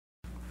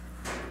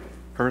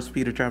1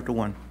 Peter chapter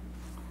 1,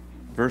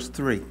 verse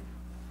 3.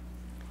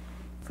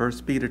 1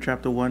 Peter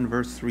chapter 1,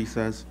 verse 3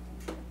 says,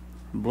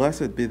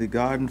 "Blessed be the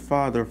God and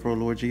Father of our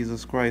Lord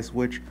Jesus Christ,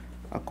 which,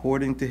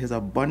 according to his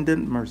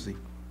abundant mercy,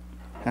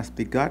 has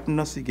begotten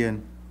us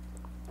again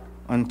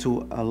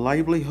unto a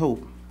lively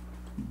hope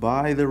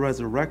by the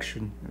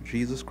resurrection of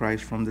Jesus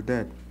Christ from the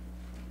dead,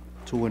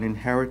 to an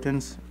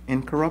inheritance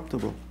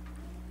incorruptible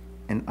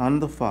and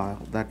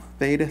undefiled, that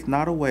fadeth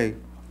not away,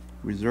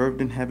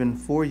 reserved in heaven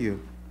for you,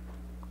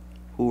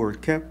 who are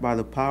kept by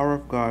the power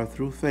of God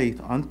through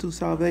faith unto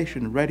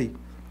salvation, ready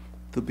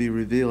to be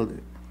revealed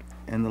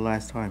in the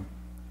last time,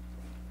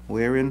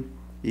 wherein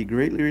ye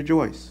greatly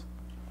rejoice,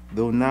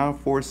 though now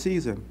for a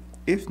season,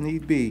 if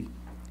need be,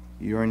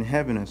 ye are in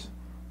heaviness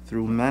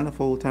through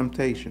manifold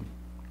temptation,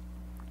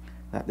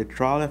 that the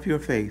trial of your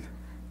faith,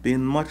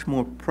 being much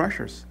more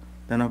precious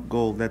than of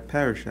gold that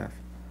perisheth,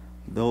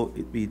 though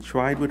it be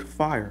tried with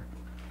fire,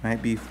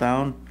 might be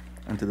found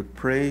unto the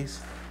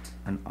praise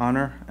and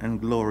honor and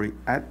glory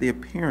at the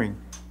appearing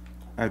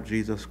of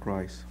Jesus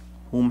Christ,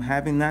 whom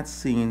having not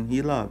seen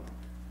ye loved,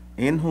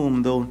 in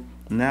whom though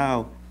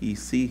now ye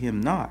see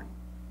him not,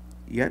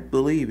 yet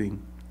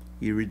believing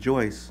ye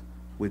rejoice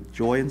with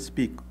joy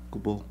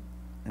unspeakable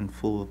and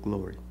full of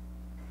glory."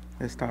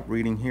 Let's stop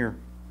reading here.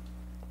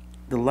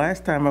 The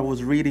last time I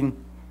was reading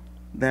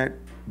that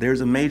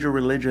there's a major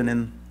religion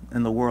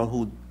in the world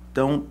who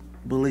don't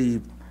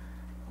believe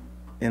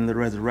in the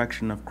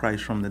resurrection of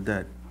Christ from the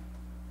dead.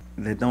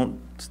 They don't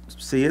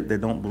see it, they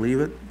don't believe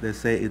it, they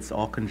say it's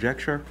all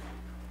conjecture,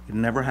 it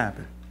never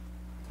happened.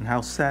 And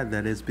how sad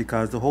that is,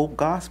 because the whole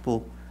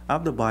gospel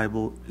of the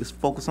Bible is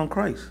focused on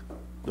Christ.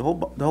 The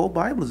whole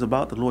Bible is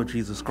about the Lord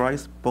Jesus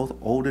Christ, both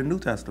Old and New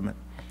Testament.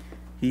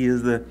 He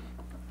is the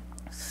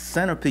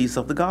centerpiece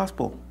of the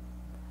gospel.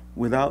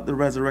 Without the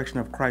resurrection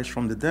of Christ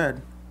from the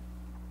dead,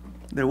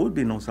 there would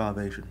be no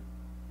salvation.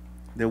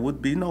 There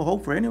would be no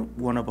hope for any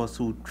one of us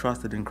who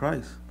trusted in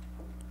Christ.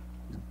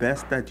 It's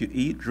best that you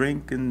eat,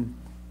 drink, and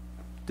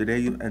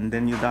and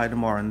then you die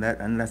tomorrow, and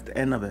that's the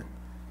end of it.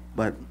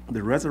 But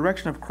the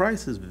resurrection of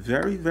Christ is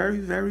very, very,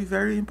 very,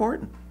 very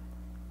important.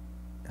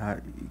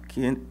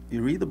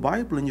 You read the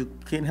Bible and you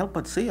can't help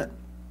but see it.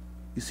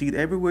 You see it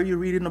everywhere you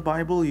read in the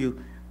Bible.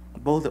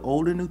 Both the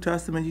Old and New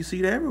Testament, you see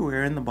it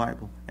everywhere in the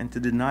Bible. And to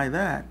deny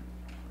that,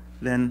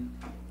 then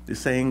the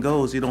saying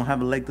goes, you don't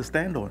have a leg to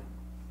stand on.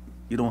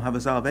 You don't have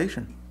a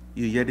salvation.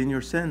 You're yet in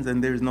your sins,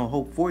 and there's no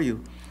hope for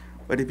you.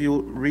 But if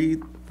you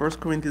read 1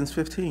 Corinthians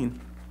 15,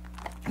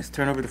 let's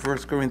turn over to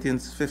 1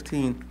 Corinthians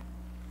 15.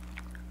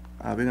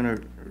 We're going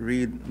to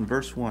read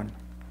verse 1.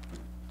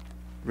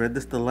 Read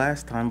this the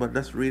last time, but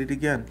let's read it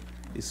again.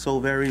 It's so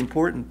very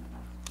important.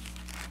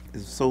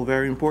 It's so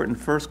very important.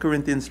 1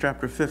 Corinthians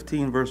chapter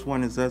 15, verse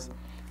 1, it says,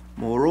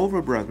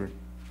 "Moreover, brethren,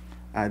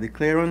 I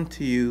declare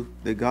unto you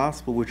the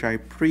gospel which I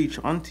preach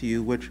unto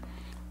you, which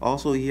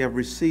also ye have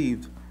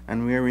received,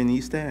 and wherein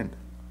ye stand,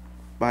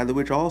 by the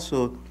which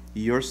also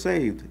ye are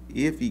saved,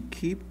 if ye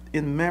keep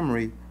in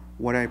memory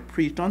what I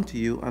preached unto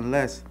you,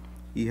 unless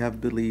ye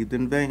have believed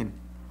in vain.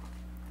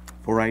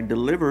 For I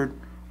delivered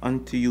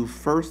unto you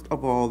first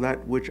of all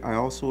that which I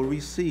also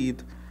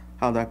received,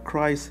 how that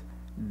Christ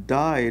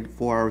died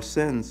for our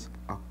sins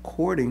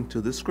according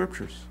to the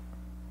Scriptures."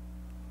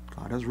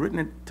 God has written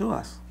it to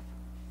us.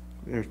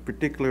 There's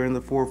particular in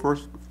the four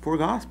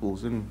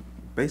Gospels, and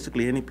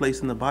basically any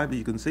place in the Bible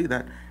you can see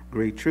that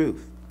great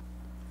truth.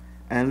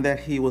 "And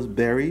that he was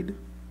buried,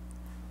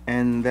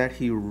 and that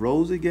he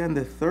rose again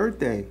the third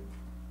day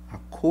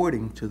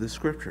according to the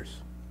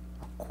Scriptures,"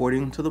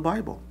 according to the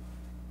Bible.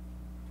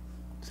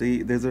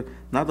 See, there's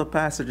another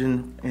passage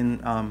in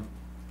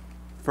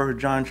 1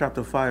 John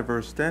chapter 5,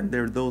 verse 10.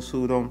 There are those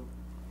who don't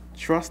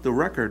trust the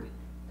record,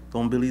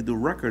 don't believe the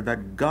record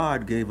that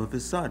God gave of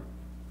his Son.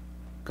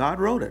 God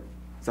wrote it.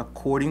 It's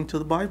according to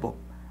the Bible.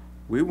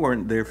 We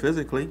weren't there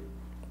physically,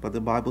 but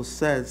the Bible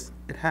says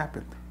it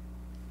happened.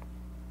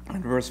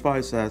 And verse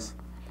 5 says,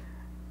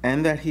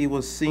 "And that he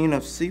was seen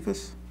of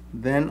Cephas,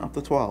 then of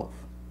the 12.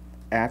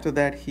 After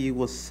that he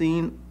was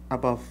seen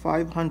above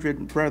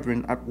 500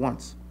 brethren at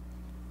once,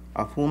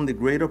 of whom the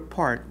greater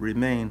part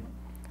remain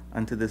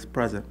unto this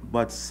present,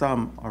 but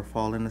some are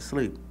fallen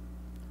asleep.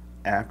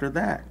 After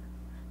that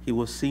he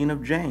was seen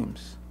of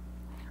James,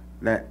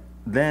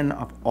 then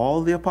of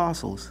all the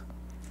apostles,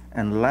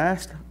 and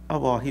last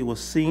of all he was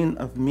seen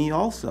of me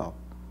also,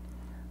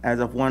 as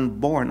of one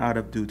born out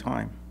of due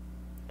time.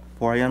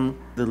 For I am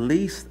the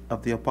least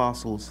of the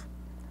apostles,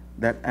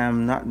 that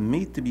am not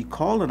meet to be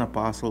called an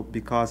apostle,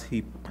 because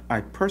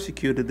I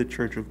persecuted the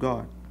church of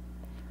God.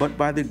 But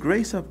by the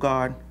grace of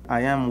God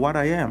I am what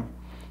I am,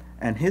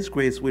 and his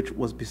grace which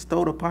was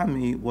bestowed upon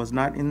me was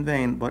not in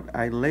vain, but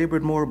I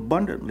labored more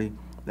abundantly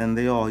than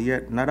they all,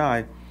 yet not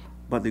I,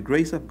 but the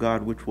grace of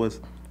God which was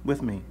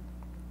with me.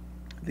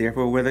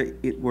 Therefore, whether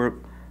it were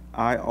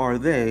I or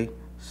they,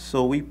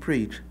 so we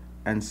preach,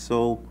 and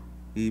so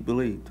ye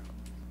believed.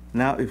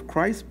 Now if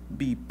Christ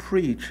be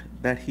preached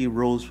that he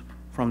rose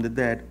from the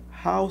dead,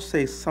 how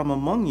say some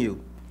among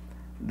you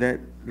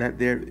that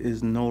there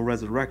is no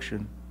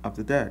resurrection of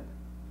the dead?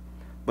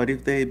 But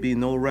if there be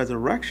no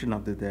resurrection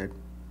of the dead,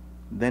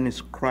 then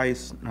is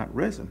Christ not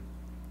risen?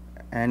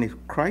 And if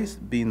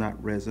Christ be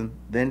not risen,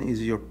 then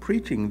is your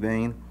preaching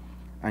vain,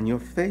 and your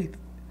faith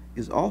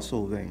is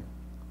also vain.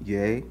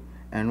 Yea,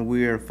 and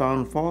we are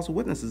found false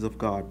witnesses of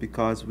God,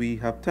 because we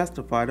have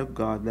testified of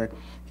God that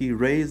he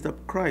raised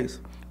up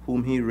Christ,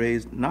 whom he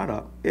raised not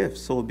up, if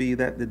so be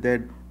that the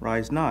dead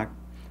rise not.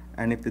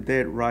 And if the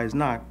dead rise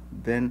not,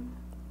 then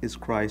is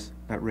Christ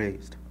not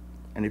raised.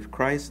 And if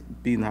Christ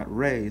be not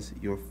raised,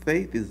 your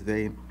faith is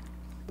vain,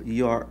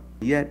 ye are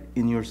yet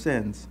in your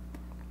sins.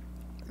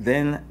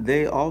 Then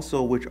they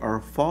also which are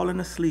fallen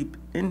asleep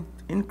in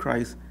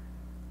Christ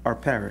are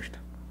perished.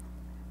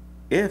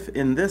 If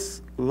in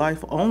this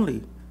life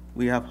only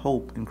we have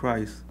hope in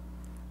Christ,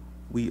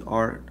 we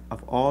are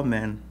of all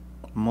men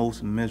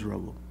most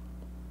miserable.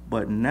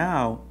 But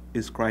now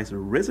is Christ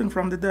risen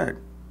from the dead,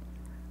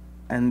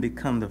 and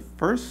become the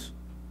first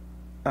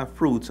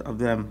fruits of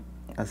them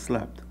that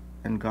slept.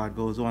 And God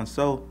goes on.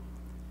 So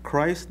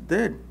Christ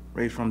did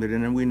raise from the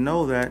dead, and we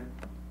know that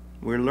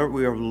we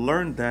have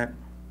learned that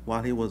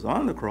while he was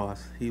on the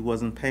cross, he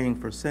wasn't paying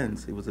for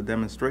sins. It was a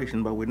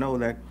demonstration, but we know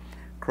that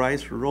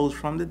Christ rose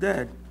from the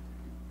dead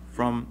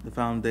from the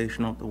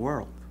foundation of the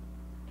world.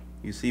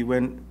 You see,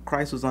 when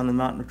Christ was on the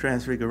Mountain of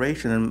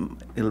Transfiguration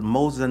and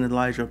Moses and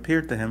Elijah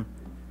appeared to him,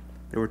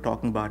 they were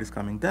talking about his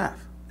coming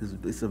death.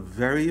 It's a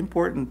very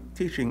important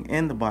teaching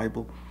in the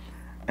Bible.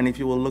 And if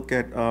you will look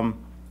at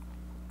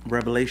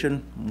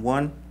Revelation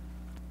 1,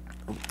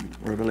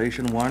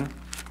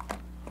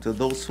 to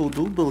those who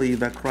do believe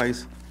that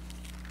Christ,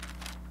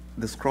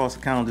 this cross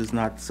account is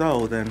not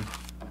so, then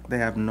they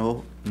have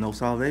no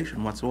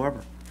salvation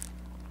whatsoever.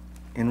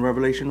 In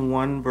Revelation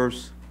 1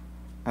 verse,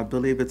 I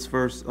believe it's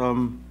verse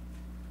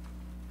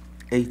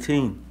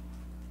 18.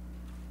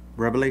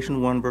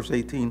 Revelation 1 verse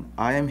 18.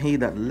 I am he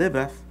that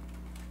liveth,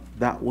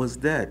 that was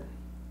dead,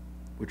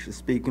 which is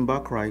speaking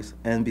about Christ,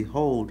 and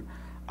behold,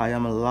 I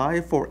am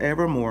alive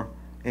forevermore.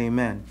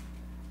 Amen.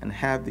 And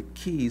have the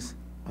keys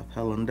of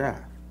hell and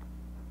death.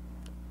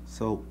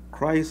 So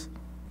Christ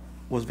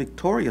was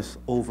victorious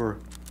over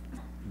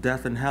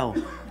death and hell,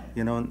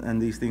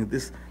 and these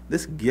things.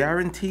 This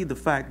guaranteed the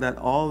fact that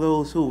all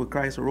those who with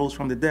Christ arose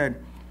from the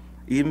dead,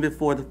 even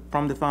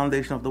from the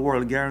foundation of the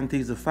world,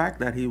 guarantees the fact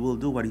that he will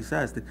do what he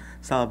says. The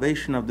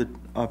salvation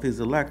of his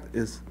elect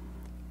is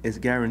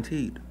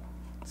guaranteed.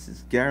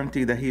 It's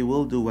guaranteed that he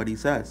will do what he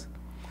says.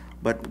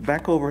 But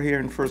back over here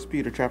in 1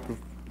 Peter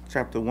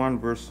chapter 1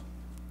 verse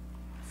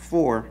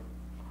 4,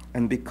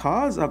 and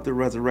because of the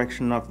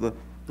resurrection of the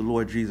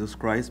Lord Jesus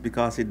Christ,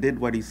 because he did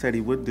what he said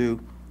he would do,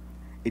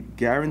 it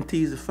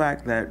guarantees the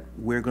fact that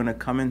we're going to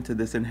come into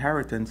this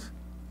inheritance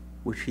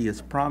which he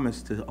has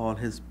promised to all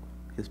his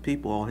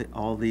people,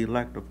 all the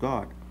elect of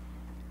God.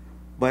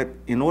 But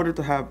in order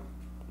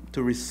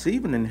to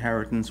receive an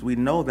inheritance, we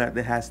know that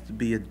there has to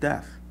be a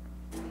death.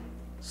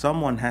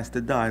 Someone has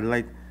to die.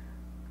 Like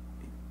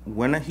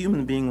when a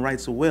human being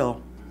writes a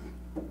will,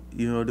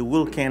 the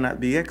will cannot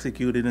be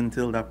executed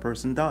until that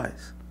person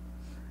dies.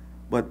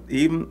 But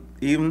even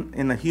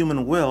in a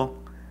human will,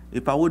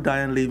 if I would die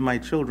and leave my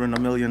children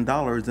 $1 million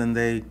and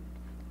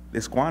they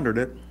squandered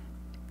it,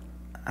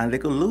 and they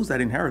could lose that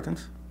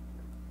inheritance,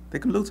 they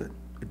could lose it.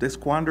 If they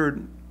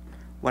squandered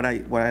what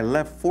I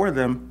left for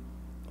them,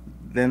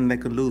 then they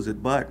could lose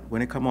it. But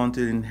when it comes on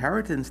to the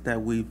inheritance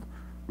that we've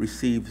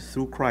received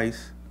through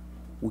Christ,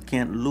 we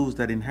can't lose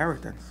that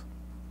inheritance.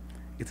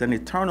 It's an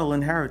eternal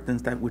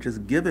inheritance which is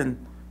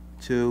given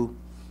to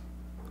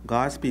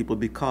God's people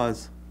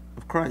because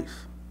of Christ.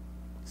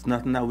 It's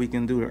nothing that we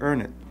can do to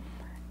earn it.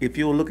 If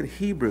you will look at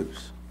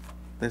Hebrews,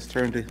 let's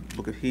turn to the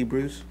book of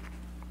Hebrews.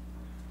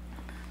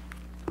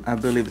 I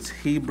believe it's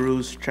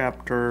Hebrews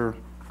chapter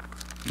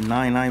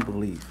 9, I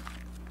believe.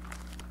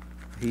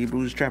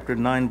 Hebrews chapter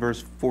 9,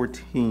 verse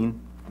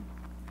 14.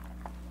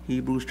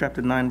 Hebrews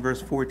chapter 9,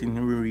 verse 14,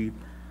 and we read,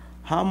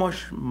 how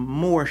much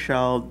more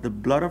shall the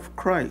blood of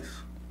Christ,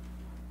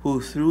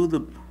 who through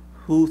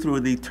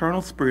the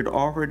eternal Spirit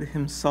offered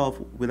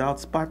himself without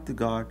spot to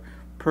God,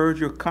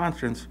 purge your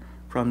conscience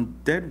from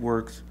dead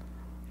works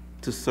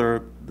to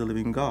serve the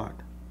living God.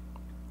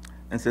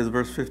 And says,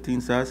 verse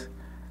 15 says,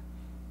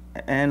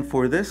 and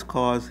for this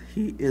cause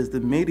he is the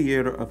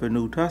mediator of a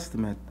new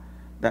testament,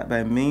 that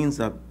by means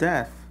of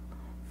death,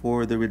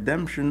 for the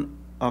redemption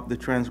of the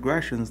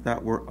transgressions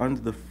that were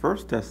under the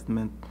first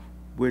testament,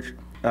 which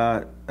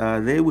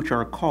they which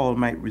are called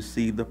might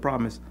receive the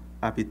promise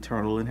of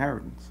eternal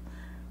inheritance.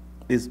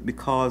 Is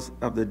because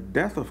of the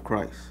death of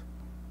Christ.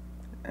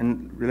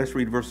 And let's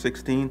read verse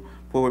 16.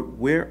 For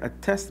where a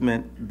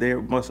testament,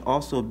 there must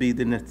also be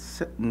the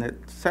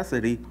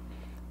necessity,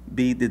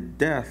 be the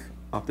death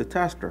of the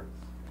tester.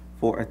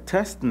 For a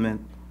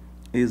testament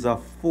is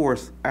of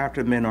force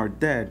after men are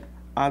dead,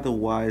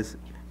 otherwise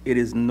it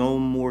is no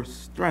more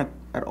strength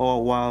at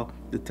all while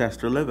the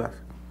tester liveth.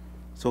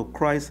 So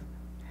Christ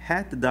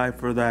had to die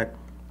for that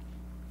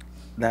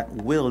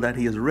will that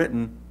he has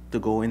written to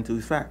go into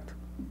effect.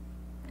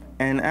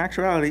 And in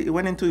actuality, it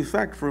went into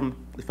effect from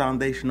the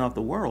foundation of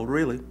the world,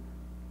 really.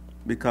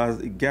 because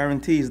it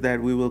guarantees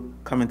that we will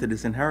come into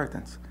this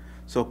inheritance.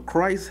 So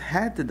Christ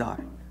had to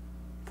die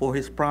for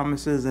his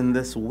promises in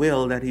this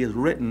will that he has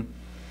written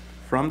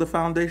from the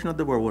foundation of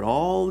the world, with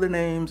all the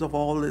names of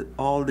all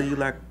the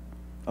elect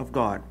of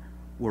God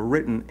were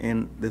written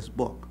in this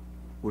book,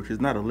 which is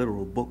not a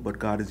literal book, but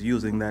God is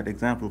using that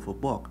example for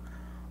book.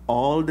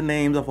 All the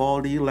names of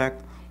all the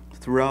elect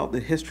throughout the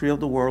history of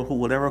the world who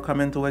will ever come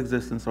into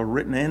existence are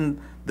written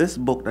in this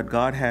book that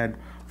God had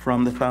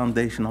from the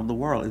foundation of the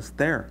world. It's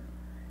there,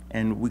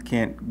 and we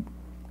can't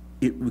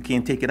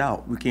take it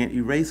out. We can't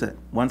erase it.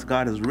 Once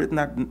God has written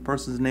that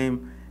person's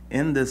name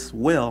in this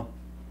will,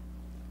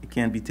 it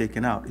can't be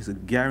taken out. It's a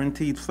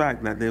guaranteed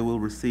fact that they will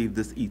receive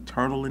this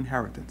eternal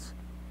inheritance,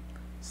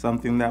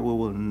 something that we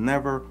will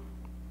never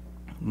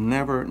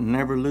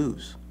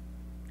lose.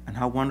 And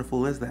how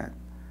wonderful is that?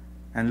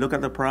 And look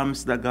at the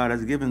promise that God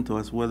has given to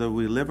us. Whether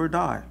we live or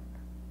die,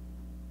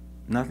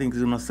 nothing is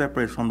going to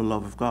separate from the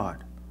love of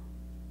God.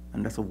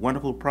 And that's a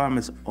wonderful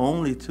promise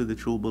only to the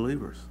true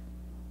believers,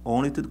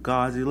 only to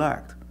God's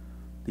elect.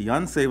 The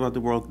unsaved of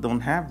the world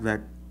don't have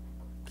that,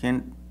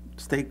 can't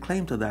stake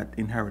claim to that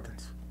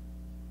inheritance.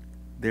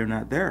 They're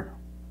not there.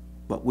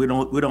 But we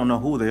don't know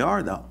who they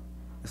are, though.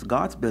 It's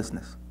God's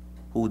business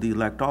who the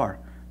elect are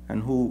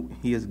and who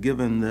he has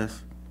given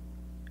this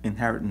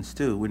inheritance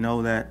to. We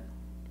know that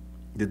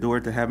the door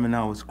to heaven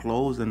now is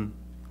closed and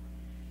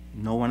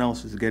no one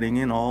else is getting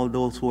in. All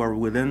those who are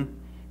within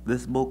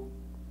this book,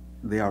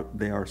 they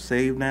are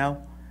saved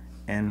now,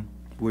 and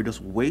we're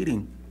just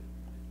waiting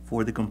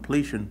for the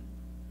completion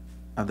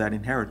of that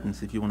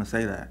inheritance, if you want to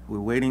say that. We're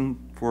waiting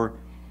for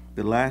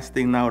the last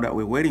thing now that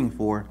we're waiting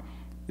for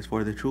is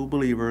for the true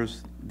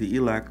believers, the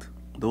elect,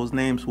 those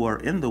names who are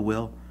in the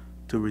will,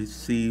 to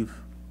receive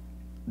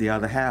the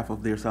other half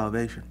of their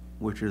salvation,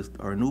 which is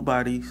our new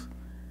bodies,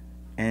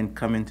 and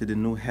come into the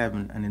new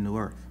heaven and the new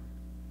earth.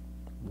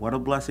 What a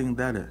blessing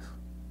that is.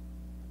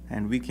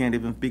 And we can't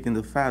even begin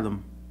to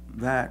fathom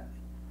that.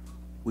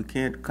 We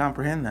can't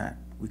comprehend that.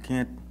 We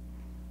can't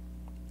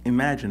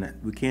imagine it.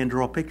 We can't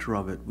draw a picture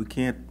of it. We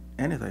can't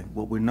anything.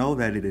 But we know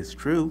that it is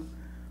true,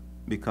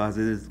 because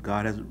it is,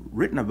 God has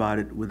written about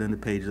it within the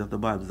pages of the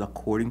Bible,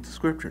 according to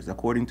scriptures,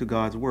 according to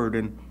God's word.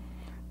 And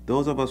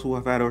those of us who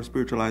have had our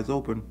spiritual eyes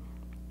open,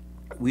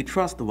 we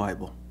trust the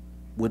Bible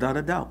without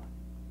a doubt.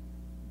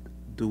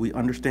 Do we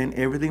understand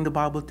everything the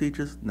Bible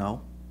teaches?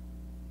 No.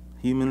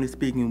 Humanly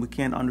speaking, we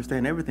can't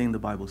understand everything the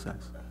Bible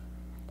says.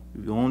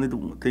 The only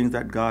things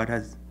that God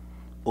has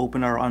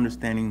opened our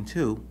understanding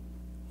to,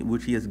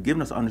 which he has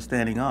given us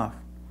understanding of,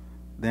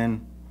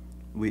 then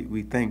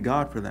we thank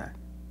God for that.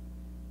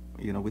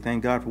 You know, we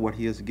thank God for what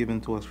he has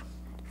given to us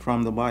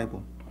from the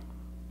Bible.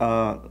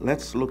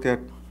 Let's look at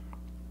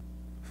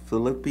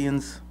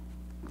Philippians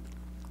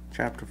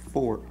chapter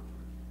 4.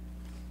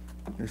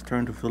 Let's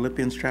turn to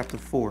Philippians chapter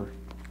 4.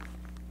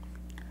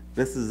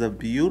 This is a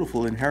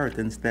beautiful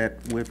inheritance that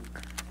we've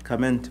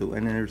come into,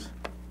 and it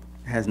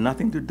has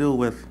nothing to do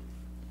with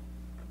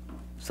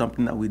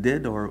something that we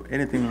did or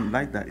anything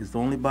like that. It's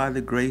only by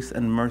the grace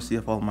and mercy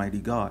of Almighty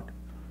God.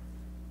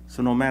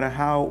 So no matter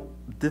how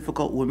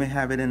difficult we may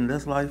have it in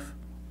this life,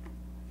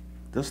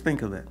 just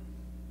think of it.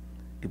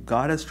 If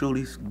God has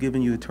truly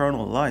given you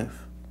eternal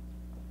life,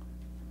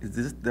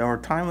 our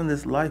time in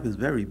this life is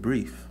very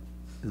brief.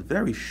 It's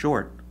very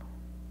short.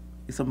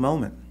 It's a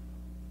moment.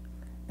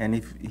 And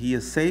if he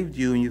has saved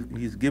you and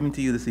he's given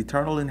to you this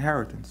eternal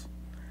inheritance,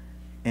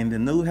 in the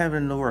new heaven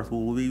and new earth,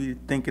 will we be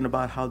thinking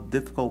about how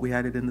difficult we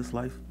had it in this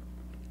life?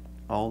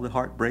 All the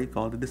heartbreak,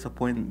 all the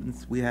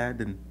disappointments we had,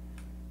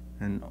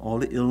 and all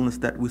the illness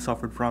that we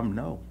suffered from?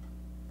 No.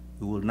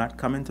 It will not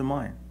come into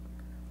mind.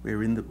 We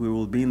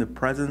will be in the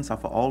presence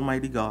of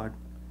Almighty God,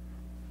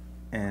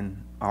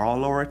 and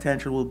all our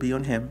attention will be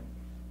on him,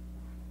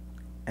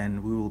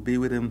 and we will be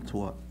with him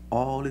to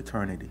all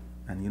eternity.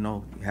 And you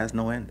know, it has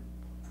no end.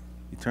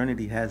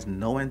 Eternity has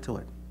no end to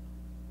it.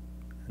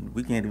 And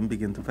we can't even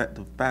begin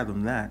to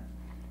fathom that.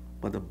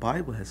 But the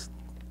Bible has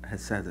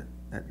said it,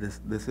 that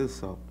this is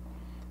so.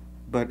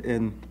 But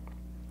in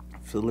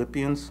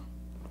Philippians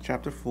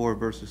chapter 4,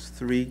 verses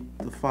 3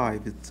 to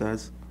 5, it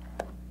says,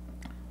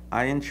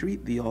 I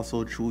entreat thee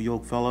also, true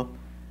yokefellow,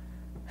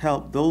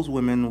 help those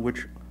women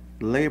which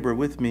labor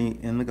with me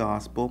in the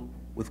gospel,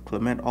 with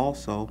Clement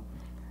also,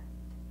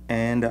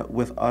 and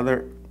with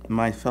other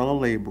my fellow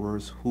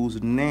laborers,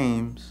 whose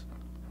names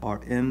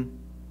are in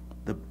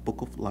the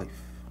book of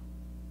life.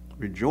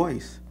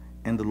 Rejoice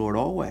in the Lord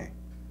always.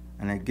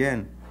 And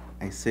again,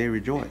 I say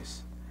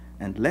rejoice.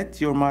 And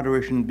let your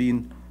moderation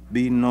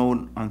be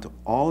known unto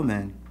all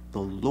men.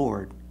 The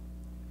Lord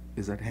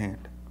is at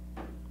hand.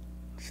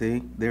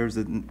 See, there are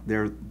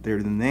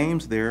the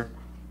names there.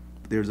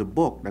 There's a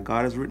book that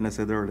God has written that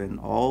said there, and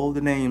all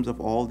the names of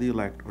all the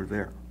elect are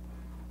there.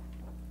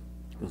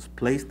 It was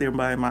placed there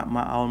by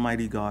my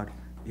Almighty God.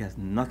 It has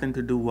nothing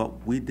to do with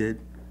what we did.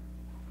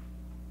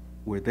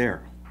 We're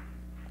there.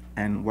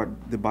 And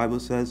what the Bible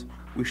says,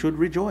 we should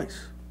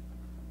rejoice,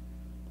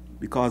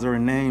 because our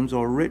names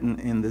are written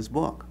in this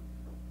book.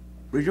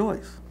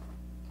 Rejoice.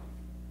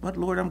 But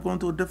Lord, I'm going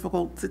through a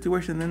difficult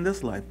situation in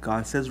this life.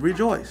 God says,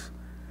 rejoice.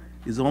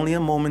 It's only a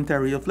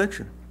momentary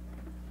affliction.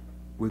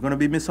 We're going to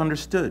be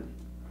misunderstood.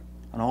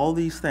 And all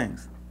these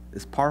things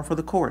is par for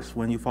the course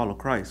when you follow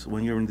Christ,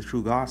 when you're in the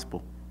true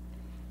gospel.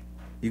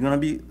 You're going to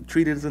be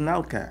treated as an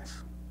outcast.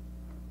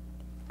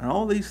 And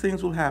all these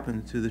things will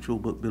happen to the true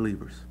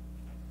believers.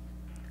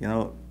 You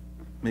know,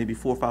 maybe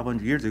 400 or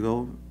 500 years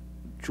ago,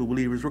 true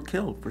believers were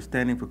killed for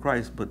standing for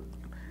Christ, but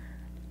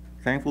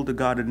thankful to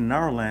God that in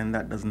our land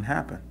that doesn't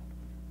happen.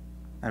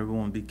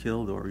 Everyone will be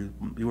killed, or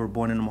you were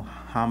born in a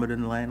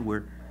Mohammedan land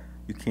where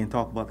you can't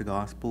talk about the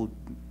gospel.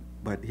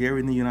 But here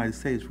in the United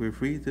States, we're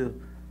free to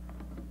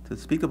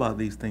speak about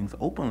these things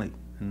openly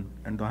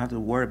and don't have to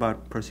worry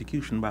about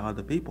persecution by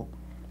other people.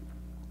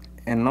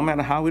 And no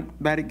matter how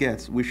bad it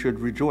gets, we should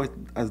rejoice,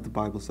 as the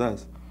Bible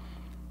says.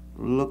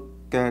 Look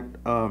at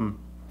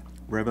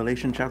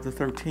Revelation chapter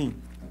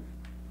 13.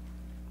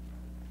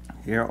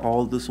 Here,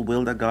 all this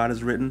will that God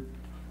has written.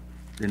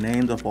 The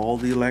names of all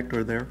the elect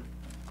are there.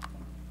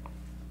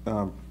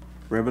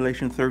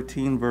 Revelation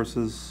 13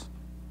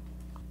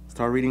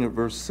 start reading at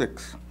verse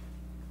 6.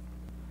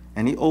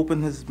 And he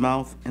opened his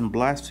mouth in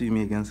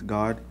blasphemy against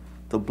God,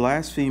 to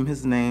blaspheme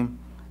his name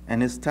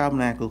and his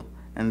tabernacle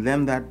and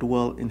them that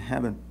dwell in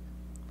heaven.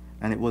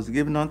 And it was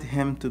given unto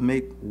him to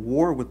make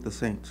war with the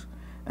saints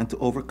and to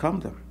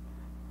overcome them.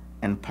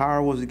 And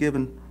power was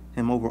given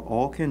him over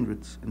all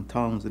kindreds and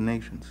tongues and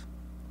nations.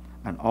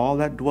 And all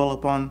that dwell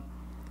upon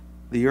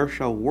the earth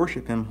shall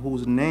worship him,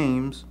 whose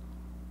names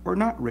are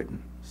not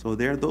written. So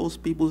there are those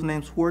people's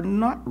names who are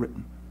not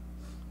written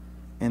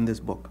in this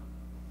book.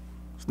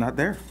 It's not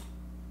there.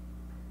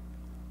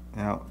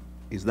 Now,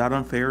 is that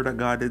unfair that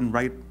God didn't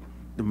write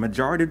the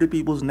majority of the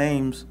people's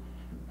names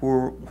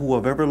who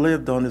have ever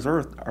lived on this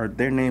earth?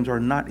 Their names are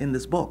not in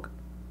this book.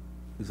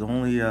 There's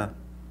only an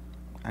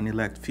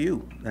elect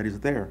few that is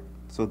there.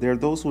 So there are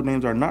those whose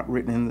names are not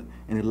written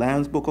in the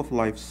Lamb's book of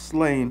life,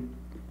 slain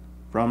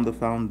from the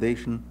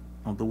foundation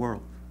of the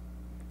world.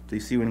 So you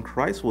see, when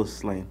Christ was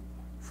slain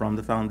from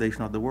the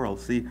foundation of the world,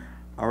 see,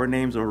 our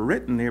names are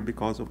written there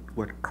because of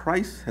what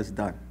Christ has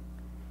done.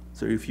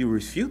 So if you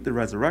refute the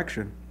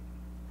resurrection,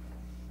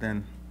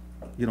 then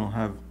you don't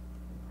have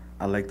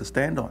a leg to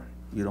stand on.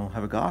 You don't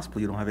have a gospel.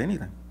 You don't have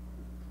anything.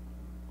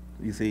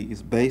 You see,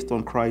 it's based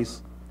on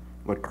Christ,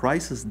 what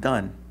Christ has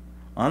done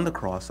on the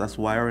cross. That's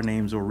why our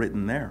names are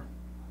written there.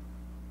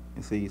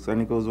 You see, so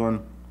then it goes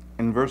on,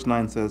 in verse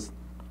 9 says,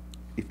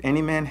 if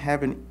any man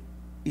have an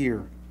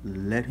ear,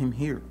 let him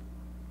hear.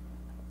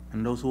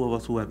 And those of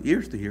us who have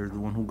ears to hear, the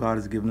one who God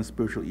has given us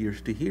spiritual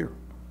ears to hear,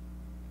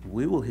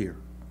 we will hear.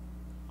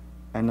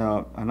 And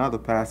another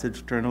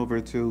passage, turn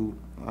over to,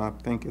 I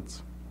think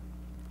it's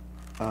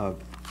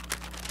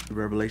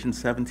Revelation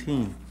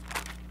 17,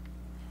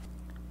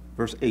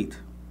 verse 8.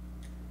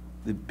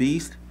 The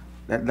beast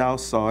that thou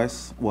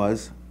sawest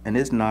was, and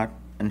is not,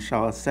 and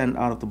shall ascend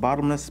out of the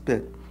bottomless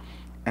pit,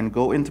 and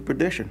go into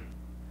perdition.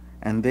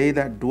 And they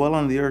that dwell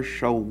on the earth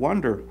shall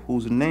wonder,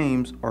 whose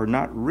names are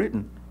not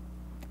written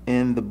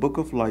in the book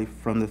of life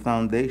from the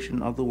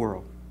foundation of the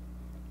world,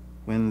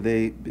 when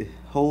they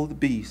behold the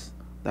beast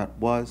that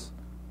was,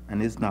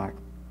 and is not,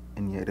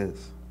 and yet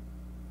is.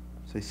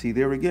 So you see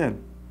there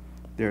again,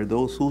 there are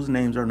those whose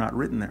names are not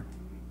written there.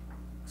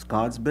 It's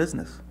God's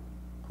business,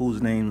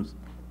 whose name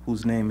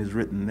is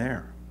written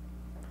there.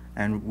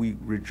 And we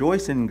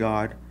rejoice in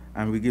God,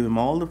 and we give him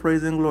all the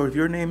praise and glory. If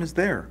your name is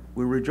there,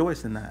 we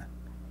rejoice in that.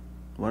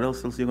 What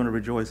else are you going to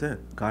rejoice in?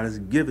 God has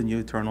given you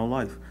eternal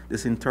life,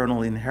 this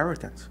eternal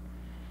inheritance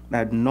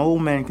that no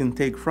man can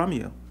take from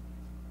you,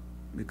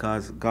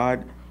 because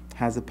God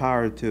has the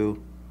power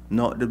to.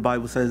 No, the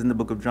Bible says in the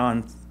book of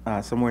John,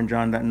 somewhere in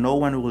John, that no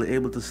one will be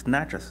able to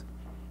snatch us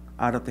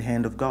out of the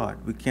hand of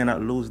God. We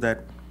cannot lose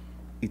that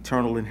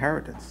eternal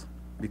inheritance,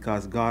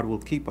 because God will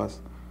keep us.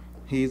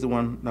 He's the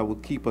one that will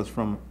keep us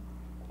from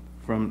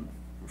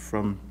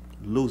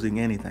losing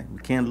anything.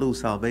 We can't lose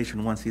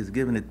salvation once he's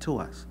given it to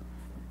us.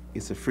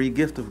 It's a free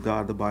gift of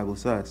God, the Bible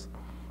says.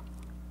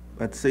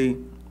 But see,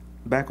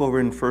 back over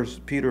in 1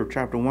 Peter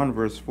chapter 1,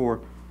 verse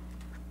 4,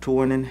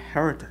 to an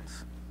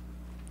inheritance.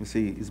 You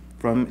see, it's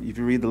from, if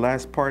you read the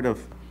last part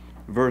of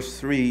verse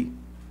 3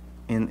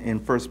 in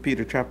 1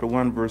 Peter chapter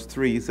 1, verse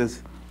 3, it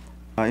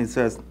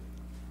says,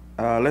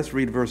 let's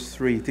read verse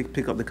 3 to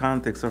pick up the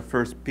context of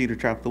 1 Peter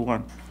chapter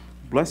 1.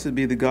 Blessed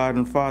be the God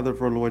and Father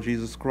of our Lord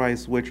Jesus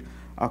Christ, which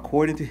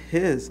according to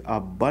his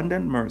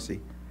abundant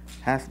mercy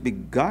hath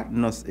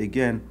begotten us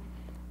again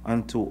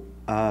unto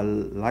a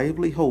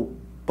lively hope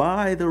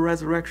by the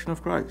resurrection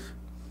of Christ.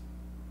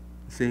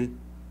 See,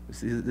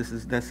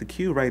 that's the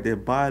cue right there,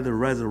 by the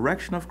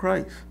resurrection of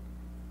Christ.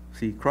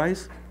 See,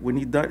 Christ, when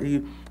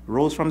he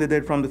rose from the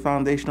dead from the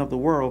foundation of the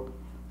world,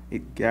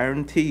 it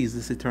guarantees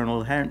this eternal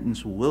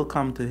inheritance will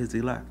come to his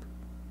elect.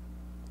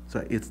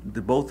 So it's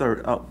both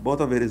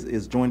of it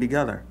is joined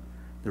together.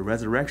 The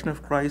resurrection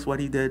of Christ, what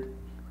he did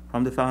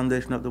from the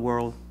foundation of the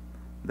world.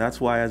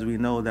 That's why, as we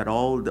know, that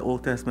all the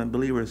Old Testament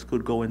believers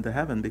could go into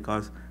heaven,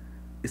 because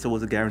it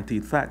was a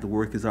guaranteed fact. The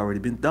work has already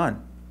been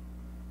done.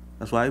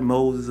 That's why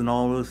Moses and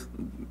all those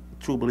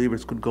true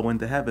believers could go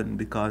into heaven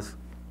because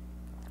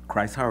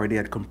Christ already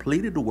had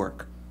completed the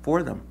work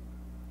for them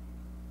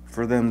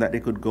that they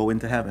could go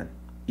into heaven.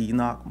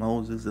 Enoch,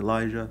 Moses,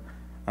 Elijah,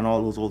 and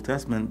all those Old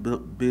Testament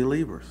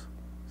believers.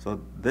 So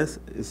this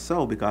is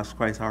so because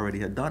Christ already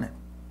had done it.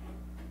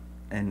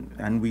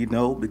 And we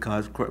know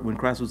because when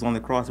Christ was on the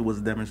cross, it was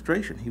a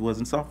demonstration. He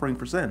wasn't suffering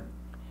for sin.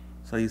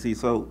 So you see,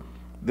 so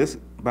this,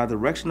 by the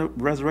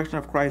resurrection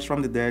of Christ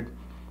from the dead,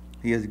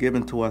 he has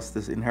given to us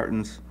this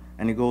inheritance.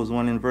 And he goes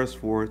on in verse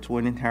 4, to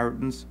an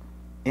inheritance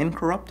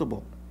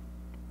incorruptible.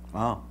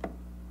 Wow.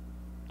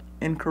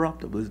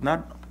 Incorruptible. It's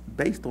not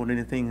based on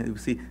anything. You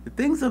see, the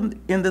things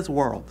in this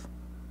world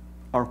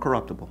are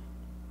corruptible.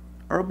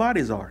 Our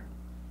bodies are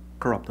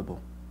corruptible.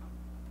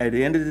 At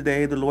the end of the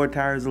day, the Lord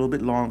tires a little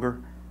bit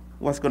longer.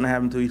 What's going to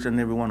happen to each and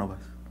every one of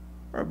us?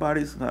 Our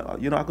bodies,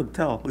 I could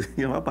tell,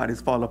 my body's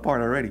falling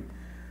apart already.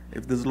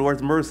 If this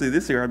Lord's mercy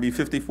this year, I'd be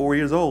 54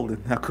 years old,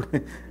 and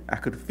I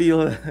could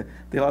feel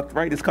the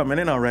arthritis coming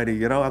in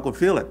already. I could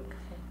feel it.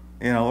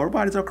 Our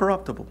bodies are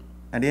corruptible.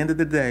 At the end of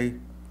the day,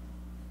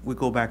 we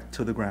go back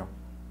to the ground.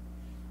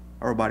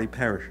 Our body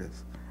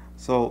perishes.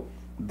 So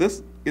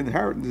this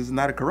inheritance is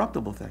not a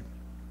corruptible thing.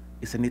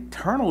 It's an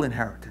eternal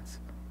inheritance.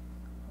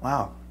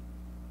 Wow.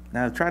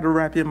 Now try to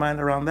wrap your mind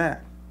around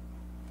that.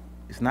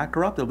 It's not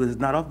corruptible. It's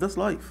not of this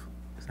life.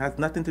 It has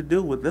nothing to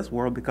do with this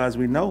world, because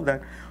we know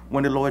that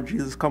when the Lord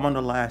Jesus comes on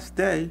the last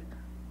day,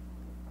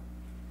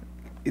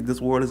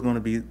 this world is going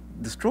to be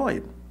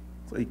destroyed.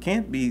 So it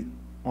can't be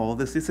all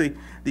this. You see,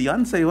 the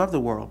unsaved of the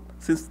world,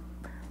 since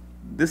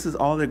this is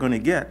all they're going to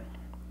get,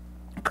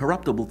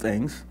 corruptible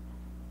things,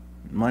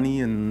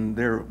 money and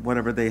their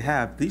whatever they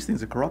have, these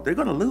things are corrupt. They're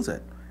going to lose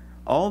it.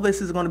 All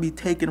this is going to be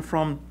taken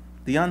from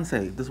the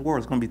unsaved. This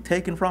world is going to be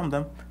taken from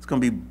them. It's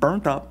going to be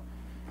burnt up.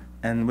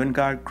 And when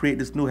God created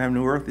this new heaven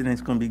and new earth, then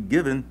it's going to be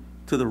given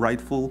to the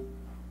rightful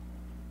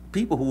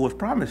people who was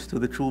promised to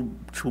the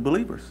true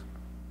believers.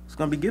 It's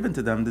going to be given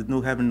to them, the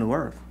new heaven and new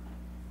earth,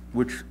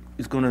 which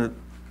is going to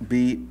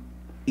be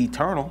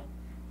eternal.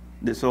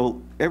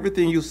 So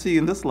everything you see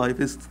in this life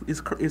is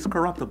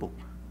corruptible.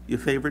 Your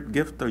favorite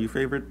gift or your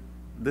favorite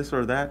this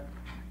or that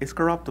is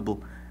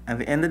corruptible. At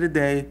the end of the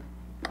day,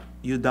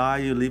 you die,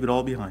 you leave it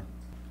all behind.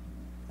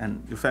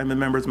 And your family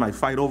members might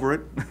fight over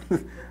it,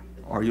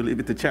 or you leave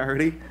it to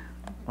charity,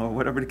 or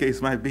whatever the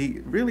case might be.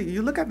 Really,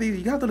 you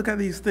have to look at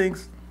these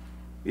things.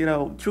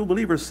 True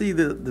believers see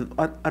the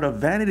utter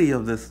vanity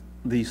of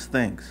these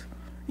things.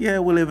 Yeah,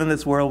 we live in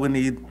this world. We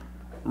need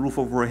a roof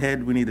over our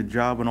head. We need a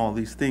job and all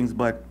these things.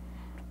 But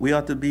we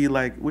ought to be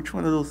like, which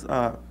one of those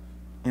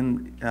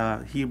in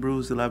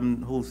Hebrews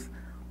 11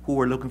 who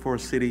were looking for a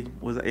city?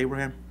 Was it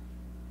Abraham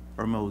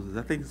or Moses?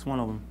 I think it's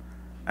one of them.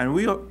 And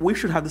we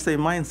should have the same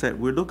mindset.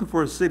 We're looking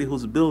for a city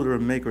whose builder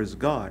and maker is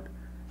God,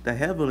 the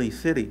heavenly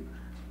city.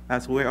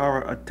 That's where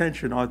our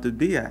attention ought to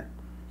be at,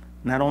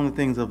 not on the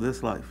things of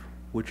this life,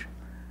 which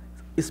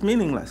is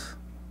meaningless.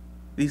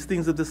 These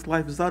things of this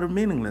life is utter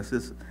meaningless.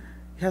 It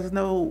has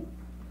no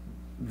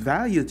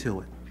value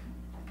to it.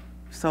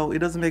 So it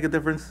doesn't make a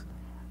difference,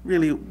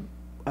 really,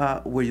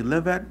 where you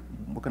live at,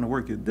 what kind of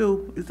work you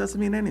do. It doesn't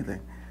mean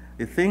anything.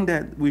 The thing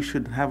that we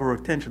should have our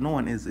attention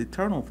on is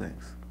eternal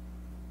things,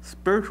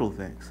 spiritual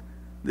things,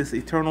 this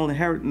eternal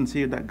inheritance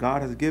here that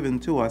God has given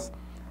to us,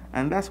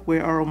 and that's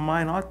where our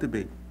mind ought to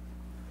be.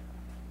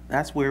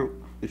 That's where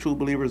the true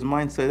believer's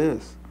mindset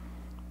is.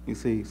 You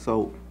see,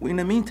 so in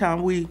the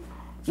meantime, we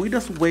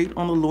just wait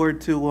on the Lord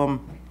to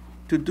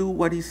do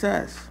what He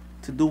says,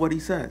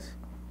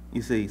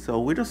 You see, so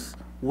we just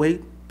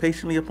wait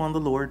patiently upon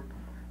the Lord.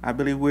 I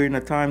believe we're in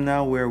a time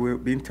now where we're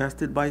being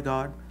tested by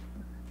God,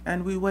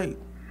 and we wait.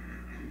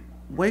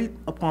 Wait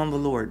upon the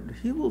Lord.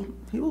 He will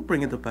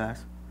bring it to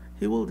pass.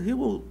 He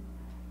will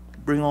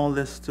bring all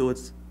this to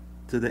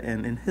the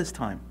end in His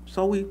time.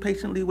 So we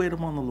patiently wait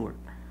upon the Lord,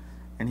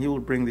 and He will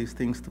bring these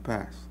things to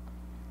pass.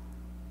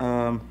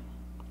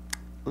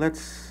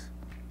 Let's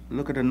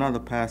look at another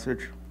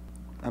passage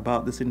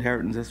about this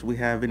inheritance as we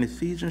have in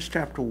Ephesians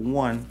chapter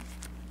 1.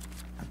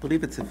 I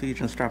believe it's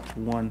Ephesians chapter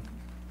 1.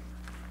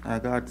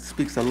 God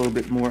speaks a little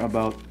bit more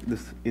about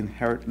this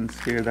inheritance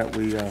here that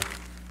we have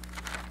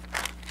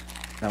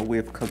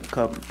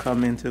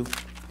come into.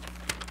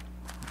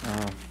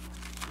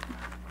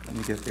 Let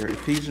me get there.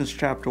 Ephesians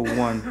chapter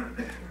 1.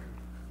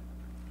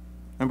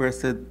 Remember I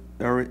said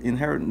our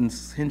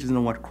inheritance hinges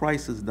on what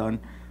Christ has done.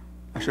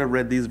 I should have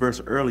read these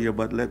verses earlier,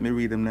 but let me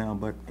read them now.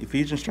 But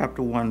Ephesians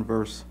chapter 1,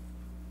 verse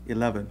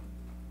 11.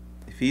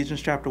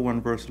 Ephesians chapter 1,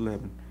 verse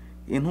 11.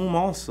 In whom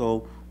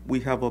also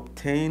we have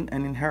obtained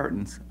an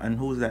inheritance. And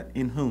who is that?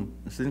 In whom?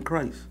 It's in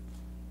Christ.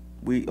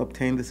 We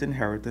obtained this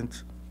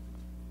inheritance,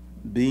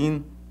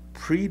 being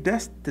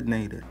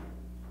predestined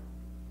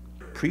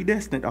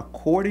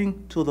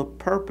according to the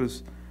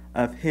purpose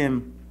of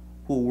Him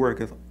who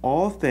worketh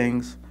all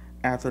things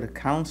after the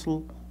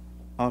counsel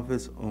of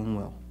His own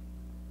will.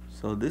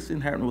 So this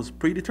inheritance was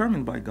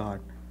predetermined by God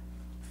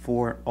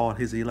for all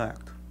His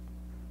elect.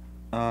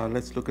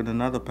 Let's look at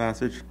another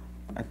passage.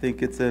 I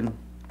think it's in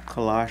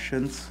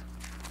Colossians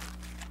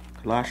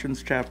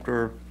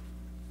chapter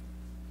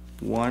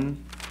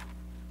 1,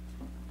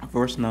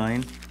 verse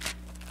 9.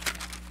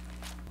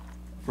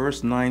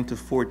 Verse 9 to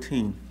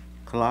 14.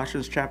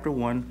 Colossians chapter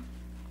 1,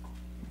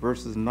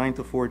 verses 9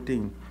 to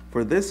 14.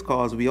 For this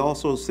cause we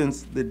also,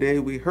 since the day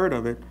we heard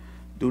of it,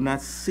 do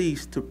not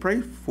cease to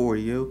pray for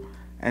you,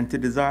 and to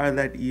desire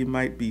that ye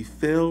might be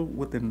filled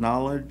with the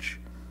knowledge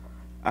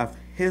of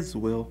his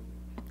will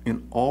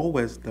in all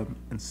wisdom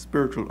and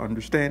spiritual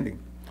understanding,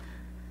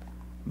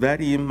 that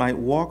ye might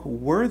walk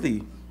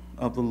worthy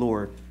of the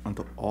Lord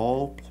unto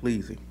all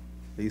pleasing.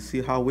 You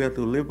see how we have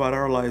to live out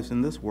our lives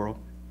in this world.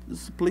 This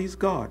is to please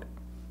God.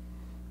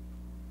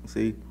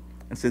 See,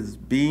 it says,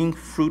 being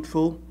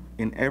fruitful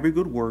in every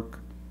good work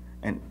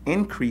and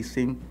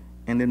increasing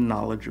in the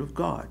knowledge of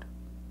God.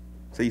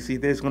 So you see,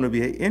 there's going to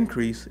be an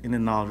increase in the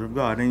knowledge of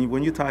God. And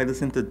when you tie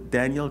this into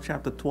Daniel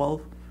chapter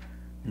 12,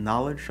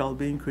 knowledge shall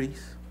be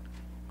increased.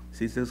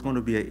 See, there's going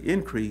to be an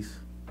increase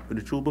for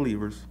the true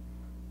believers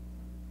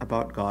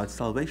about God's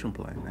salvation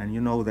plan. And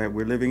you know that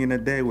we're living in a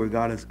day where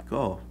God has,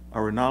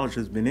 our knowledge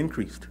has been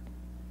increased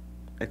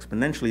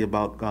exponentially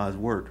about God's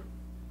word.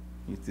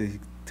 He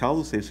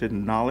tells us it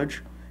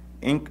knowledge,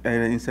 and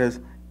he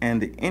says,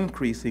 and the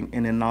increasing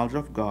in the knowledge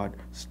of God,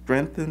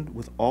 strengthened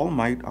with all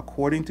might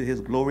according to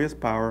his glorious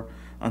power,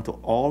 unto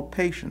all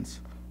patience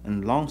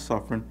and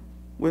long-suffering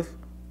with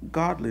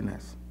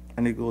godliness.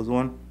 And he goes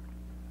on,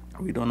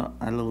 read on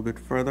a little bit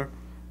further,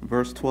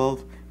 verse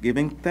 12,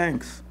 giving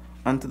thanks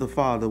unto the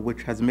Father,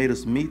 which has made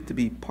us meet to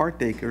be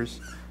partakers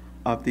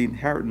of the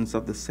inheritance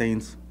of the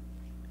saints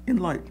in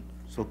light.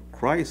 So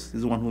Christ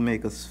is the one who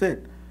makes us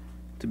fit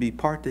to be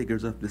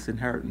partakers of this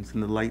inheritance,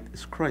 and the light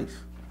is Christ,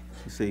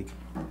 you see.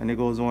 And it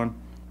goes on,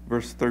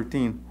 verse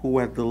 13, who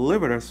hath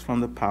delivered us from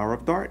the power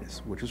of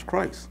darkness, which is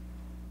Christ,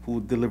 who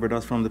delivered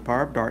us from the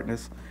power of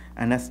darkness,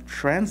 and has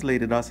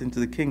translated us into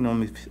the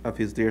kingdom of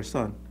his dear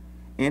Son,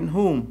 in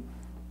whom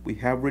we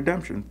have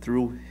redemption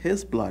through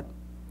his blood,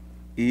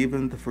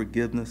 even the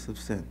forgiveness of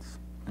sins.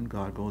 And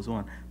God goes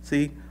on.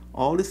 See,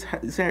 all this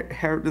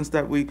inheritance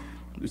that we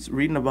was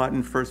reading about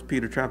in 1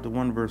 Peter chapter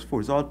 1, verse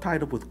 4, is all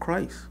tied up with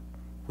Christ.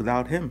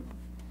 Without him,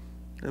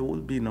 there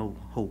would be no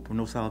hope,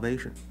 no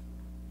salvation.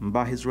 And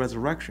by his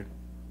resurrection,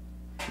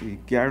 he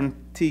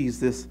guarantees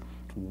this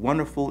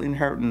wonderful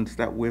inheritance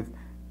that we've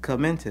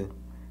come into.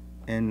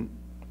 And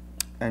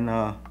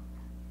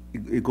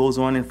it goes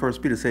on in 1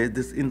 Peter, says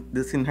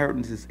this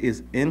inheritance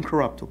is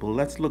incorruptible.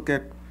 Let's look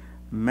at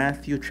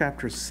Matthew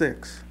chapter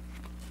 6.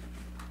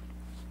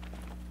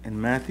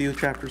 In Matthew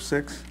chapter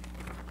 6,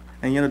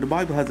 and you know, the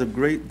Bible has a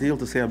great deal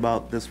to say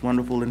about this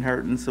wonderful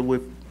inheritance that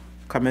we've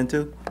come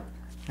into.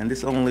 And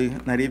this only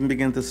not even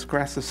begin to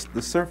scratch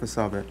the surface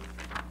of it.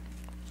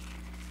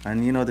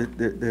 And you know,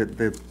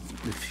 the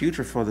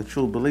future for the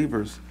true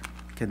believers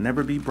can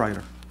never be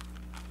brighter.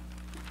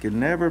 Can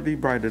never be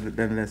brighter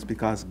than this,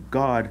 because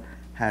God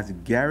has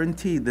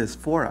guaranteed this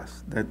for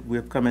us that we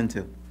have come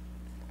into.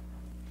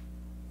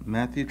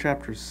 Matthew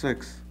chapter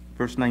 6,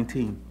 verse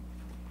 19.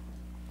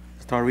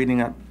 Start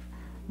reading at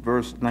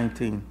verse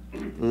 19.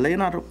 Lay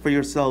not up for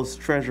yourselves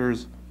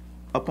treasures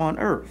upon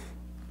earth,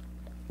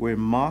 where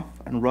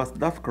moth and rust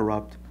doth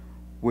corrupt,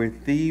 where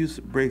thieves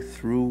break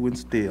through and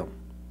steal.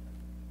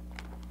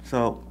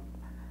 So,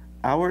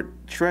 our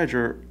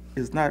treasure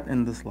is not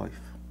in this life.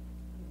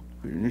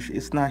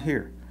 It's not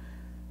here.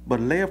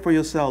 But lay up for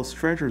yourselves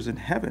treasures in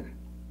heaven,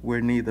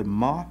 where neither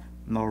moth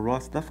nor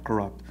rust doth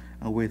corrupt,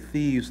 and where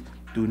thieves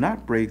do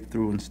not break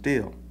through and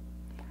steal.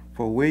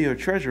 For where your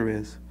treasure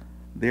is,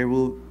 there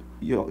will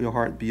your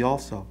heart be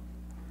also.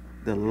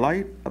 The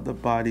light of the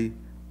body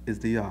is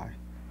the eye.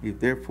 If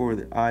therefore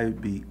the eye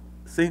be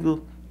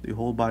single, the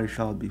whole body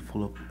shall be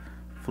full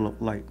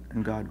of light.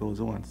 And God goes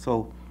on.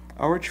 So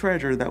our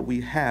treasure that we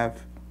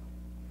have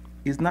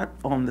is not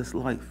on this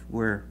life,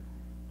 where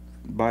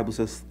the Bible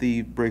says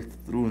thief break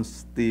through and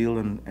steal,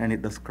 and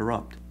it does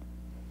corrupt.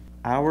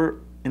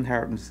 Our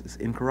inheritance is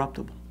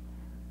incorruptible.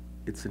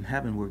 It's in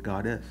heaven, where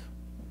God is,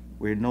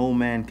 where no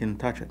man can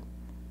touch it.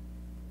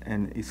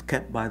 And it's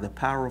kept by the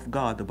power of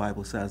God, the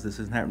Bible says, this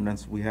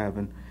inheritance we have.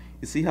 And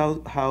you see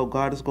how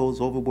God just goes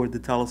overboard to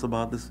tell us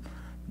about this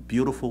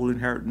beautiful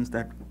inheritance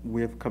that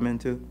we have come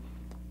into.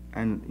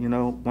 And, you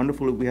know,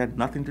 wonderfully, we had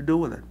nothing to do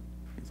with it.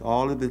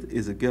 All of it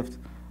is a gift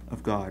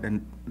of God.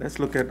 And let's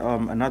look at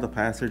another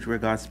passage where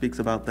God speaks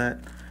about that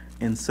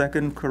in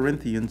 2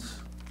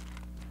 Corinthians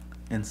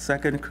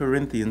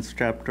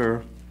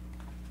chapter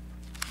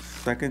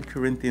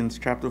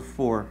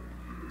 4.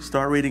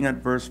 Start reading at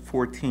verse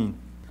 14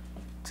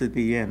 to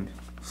the end.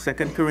 2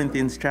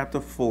 Corinthians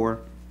chapter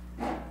 4,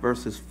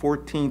 verses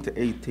 14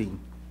 to 18.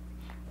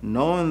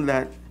 Knowing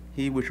that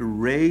he which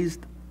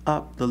raised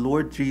up the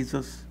Lord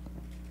Jesus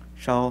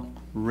shall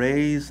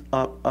raise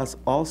up us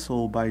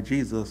also by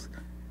Jesus,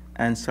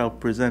 and shall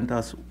present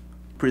us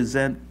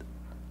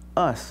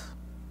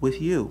with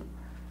you.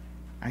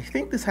 I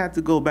think this had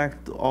to go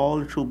back to all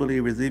the true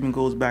believers. It even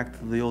goes back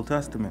to the Old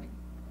Testament.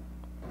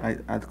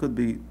 I could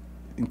be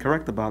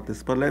incorrect about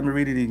this, but let me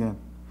read it again.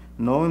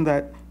 Knowing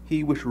that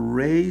he which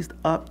raised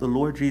up the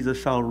Lord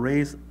Jesus shall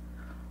raise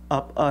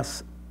up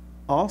us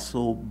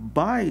also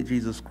by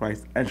Jesus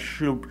Christ,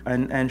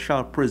 and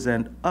shall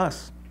present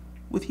us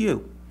with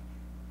you.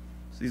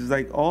 So he's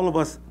like, all of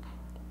us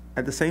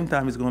at the same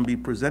time is going to be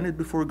presented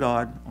before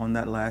God on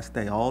that last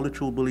day. All the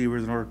true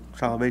believers in our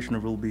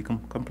salvation will be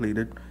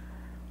completed.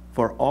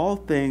 For all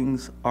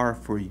things are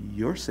for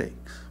your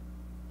sakes.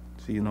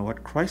 So you know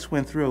what Christ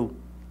went through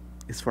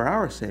is for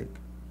our sake.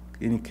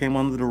 And he came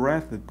under the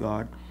wrath of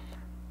God,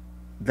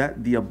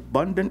 that the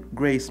abundant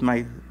grace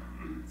might,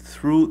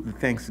 through the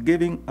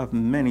thanksgiving of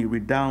many,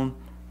 redound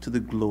to the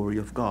glory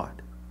of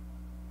God.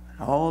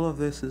 All of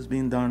this is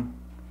being done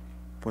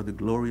for the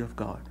glory of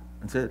God.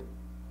 That's it.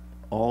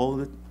 All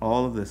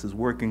of this is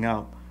working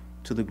out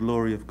to the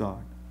glory of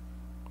God.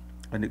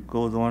 And it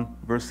goes on,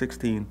 verse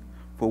 16,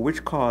 for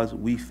which cause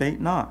we faint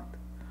not,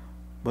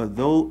 but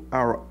though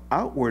our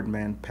outward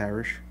man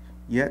perish,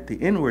 yet the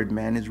inward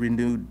man is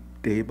renewed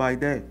day by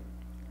day.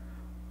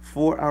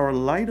 For our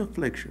light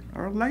affliction,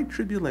 our light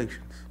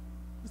tribulations,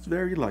 it's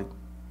very light,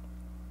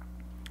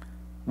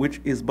 which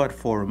is but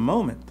for a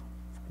moment,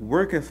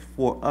 worketh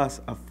for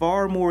us a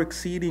far more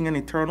exceeding and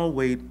eternal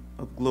weight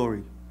of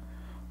glory,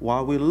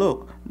 while we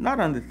look not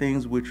on the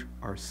things which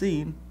are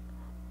seen,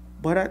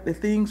 but at the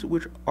things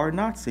which are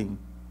not seen.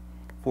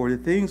 For the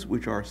things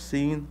which are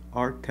seen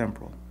are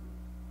temporal.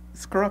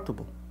 It's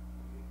corruptible,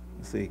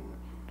 you see.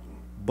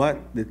 But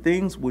the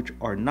things which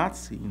are not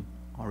seen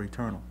are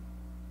eternal.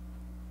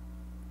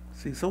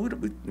 See, so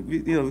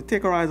we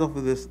take our eyes off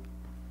of this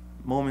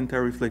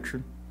momentary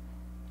affliction.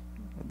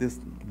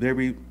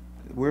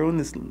 We're on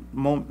this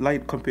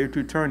light compared to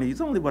eternity.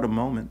 It's only but a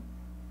moment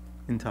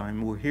in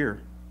time. We're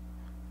here.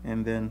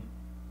 And then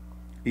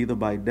either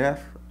by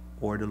death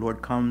or the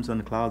Lord comes on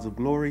the clouds of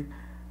glory,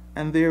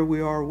 and there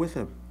we are with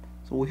him.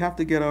 So we have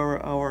to get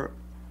our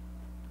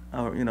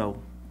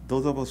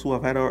those of us who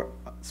have had our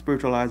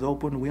spiritual eyes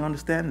open, we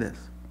understand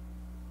this.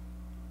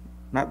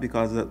 Not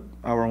because of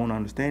our own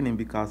understanding,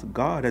 because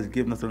God has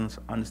given us an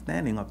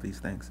understanding of these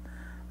things.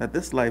 That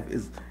this life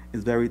is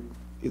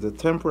a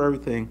temporary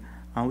thing,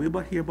 and we're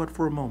but here but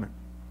for a moment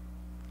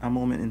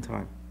in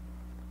time.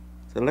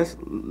 So let's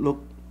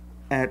look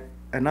at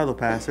another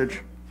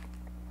passage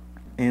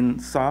in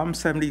Psalm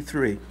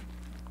 73.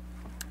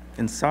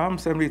 In Psalm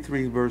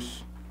 73,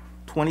 verse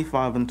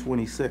 25 and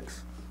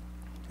 26.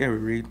 Here we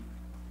read,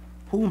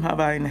 whom have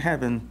I in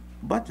heaven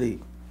but thee?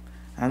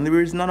 And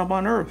there is none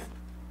upon earth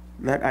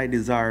that I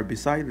desire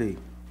beside thee.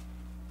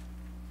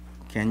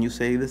 Can you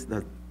say this,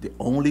 that the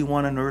only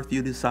one on earth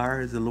you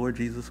desire is the Lord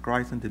Jesus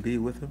Christ and to be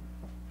with him?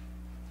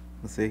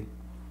 Let's see.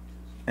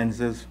 And it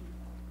says,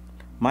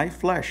 my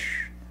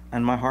flesh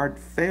and my heart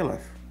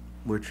faileth,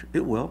 which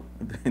it will,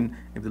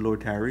 if the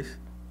Lord tarries,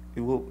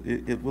 it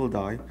will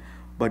die.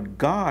 But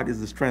God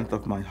is the strength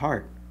of my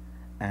heart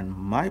and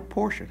my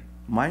portion,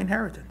 my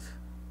inheritance,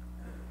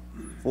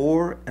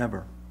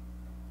 forever.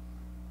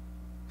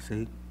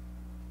 See,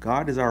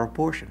 God is our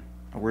portion.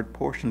 A word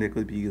portion that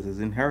could be used as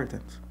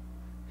inheritance.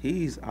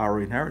 He's our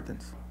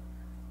inheritance.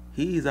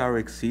 He's our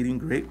exceeding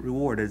great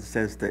reward, as it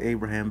says to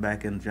Abraham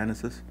back in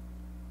Genesis.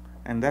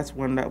 And that's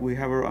one that we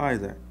have our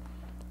eyes at.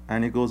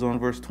 And it goes on,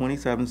 verse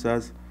 27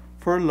 says,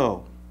 for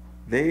lo,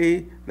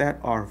 they that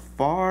are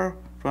far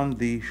from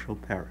thee shall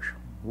perish.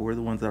 Who are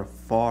the ones that are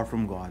far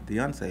from God? The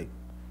unsaved.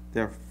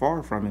 They're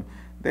far from him.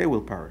 They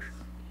will perish.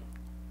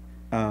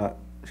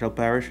 Shall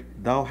perish.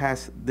 Thou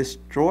hast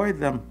destroyed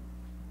them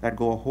that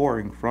go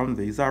a-whoring from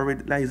thee. It's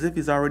already, like as if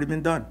it's already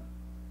been done.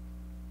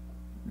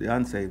 The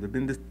unsaved,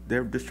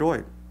 they're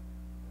destroyed.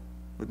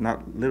 But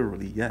not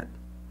literally yet.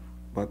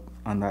 But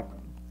on that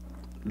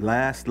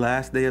last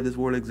day of this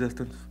world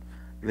existence,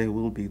 they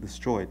will be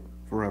destroyed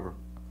forever.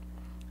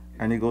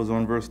 And he goes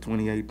on, verse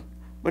 28.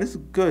 But it's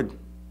good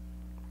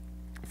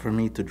for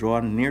me to draw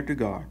near to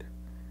God.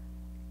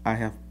 I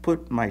have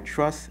put my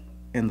trust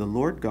in the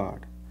Lord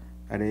God,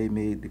 that I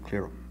may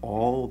declare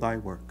all thy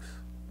works.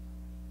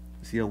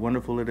 See how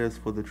wonderful it is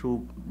for the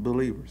true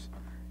believers.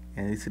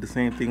 And you see the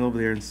same thing over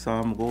there in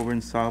Psalm, go over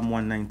in Psalm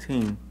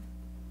 119.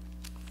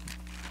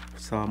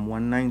 Psalm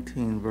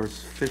 119,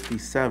 verse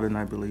 57,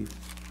 I believe.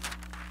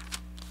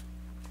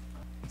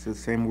 It's the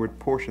same word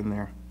portion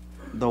there.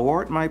 Thou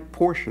art my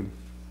portion,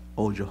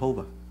 O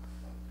Jehovah.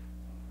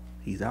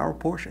 He's our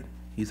portion.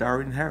 He's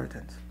our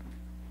inheritance.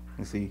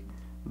 You see,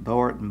 thou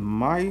art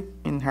my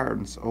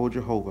inheritance, O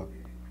Jehovah.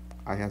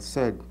 I have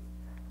said,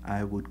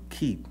 I would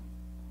keep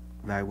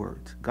thy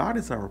words. God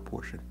is our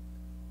portion.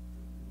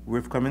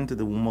 We've come into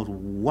the most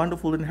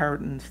wonderful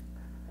inheritance.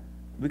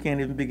 We can't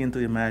even begin to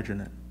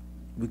imagine it.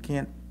 We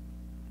can't.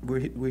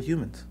 We're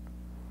humans.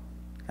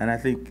 And I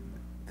think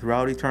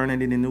throughout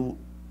eternity, the new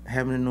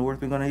heaven and new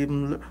earth, we're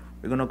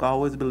going to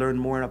always be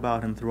learning more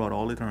about him throughout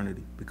all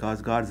eternity,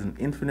 because God is an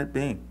infinite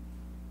being.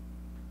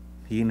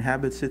 He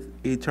inhabits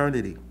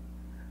eternity.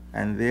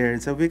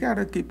 And so we got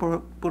to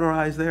put our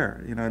eyes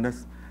there,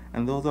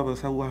 and those of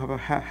us who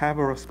have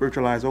our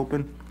spiritual eyes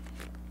open,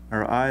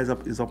 our eyes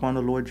is upon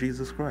the Lord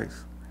Jesus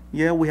Christ.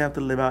 Yeah, we have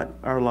to live out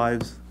our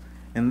lives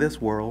in this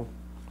world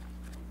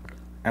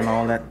and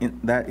all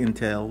that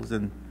entails,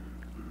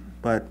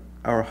 but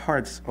our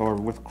hearts are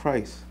with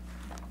Christ.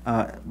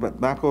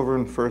 But back over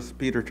in 1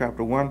 Peter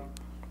chapter 1,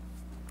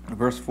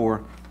 verse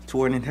 4,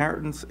 to an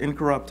inheritance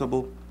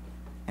incorruptible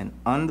and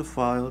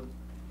undefiled,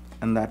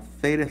 and that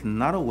fadeth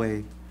not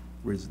away,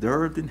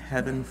 reserved in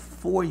heaven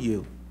for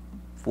you,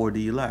 for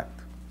the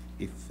elect.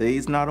 It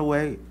fades not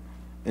away.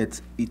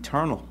 It's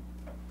eternal.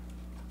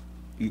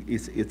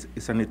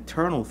 It's an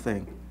eternal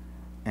thing.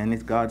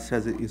 And God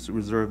says it is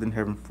reserved in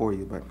heaven for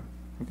you. But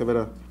I think I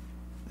better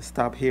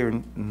stop here,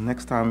 and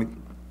next time we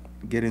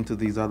get into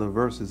these other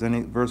verses.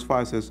 And verse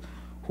 5 says,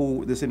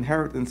 who this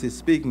inheritance is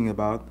speaking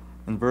about,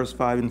 in verse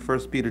 5 in 1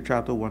 Peter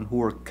chapter 1,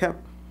 who are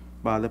kept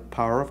by the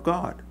power of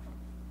God.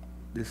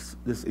 This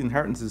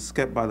inheritance is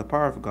kept by the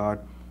power of God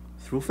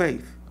through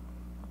faith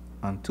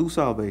unto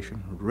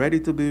salvation, ready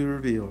to be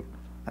revealed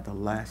at the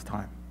last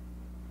time.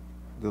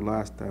 The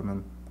last time.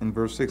 And in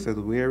verse 6 says,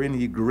 wherein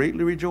ye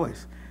greatly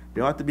rejoice.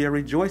 There ought to be a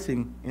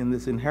rejoicing in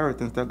this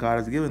inheritance that God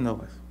has given to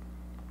us.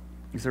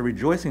 It's a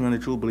rejoicing on the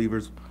true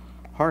believer's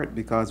heart,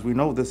 because we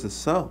know this is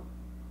so.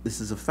 This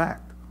is a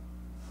fact.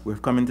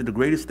 We've come into the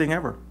greatest thing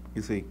ever,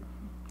 you see.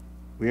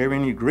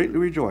 Wherein ye greatly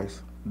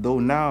rejoice, though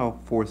now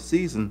for a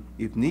season,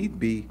 if need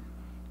be,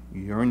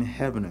 you're in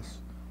heaviness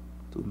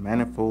to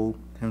manifold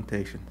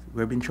temptations.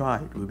 We've been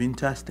tried, we've been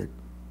tested.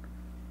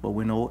 But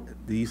we know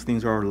these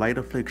things are light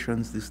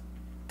afflictions, this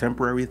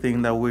temporary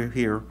thing that we're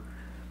here.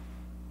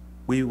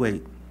 We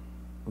wait.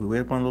 We wait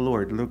upon the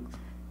Lord.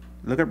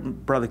 Look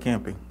at Brother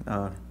Camping.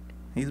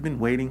 He's been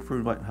waiting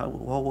for how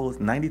old?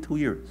 92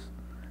 years.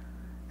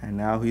 And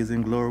now he's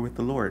in glory with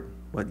the Lord.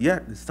 But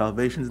yet, his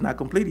salvation is not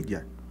completed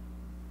yet,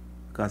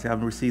 because he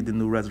haven't received the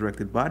new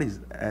resurrected bodies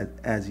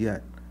as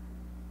yet.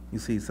 You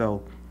see,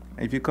 so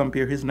if you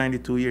compare his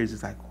 92 years,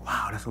 it's like,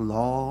 wow, that's a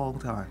long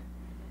time.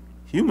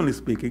 Humanly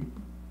speaking,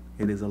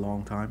 it is a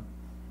long time.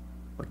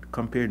 But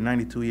compare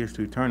 92 years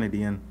to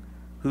eternity, and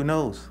who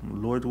knows,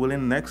 Lord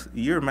willing, next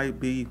year might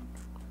be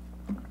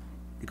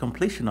the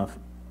completion of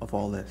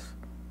all this.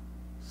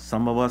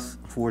 Some of us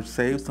who are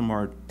saved, some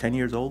are 10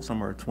 years old,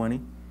 some are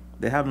 20.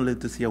 They haven't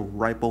lived to see a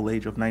ripe old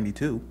age of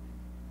 92.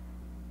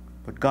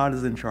 But God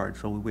is in charge,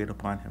 so we wait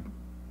upon him.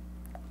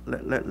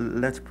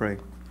 Let's pray.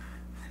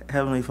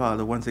 Heavenly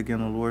Father, once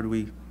again, O Lord,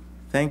 we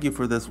thank you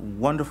for this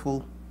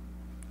wonderful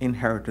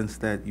inheritance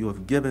that you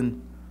have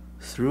given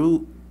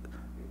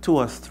to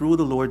us through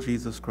the Lord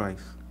Jesus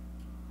Christ.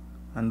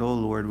 And oh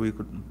Lord, we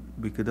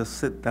could just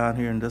sit down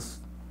here and just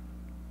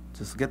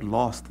get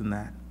lost in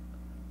that.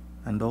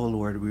 And oh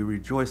Lord, we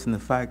rejoice in the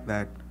fact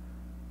that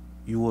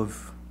you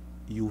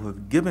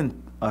have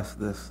given us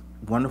this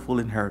wonderful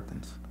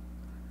inheritance.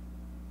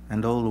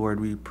 And oh Lord,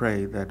 we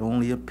pray that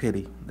only a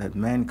pity that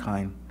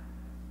mankind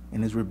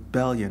in his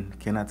rebellion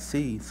cannot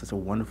see such a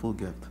wonderful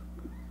gift.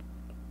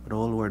 But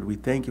oh Lord, we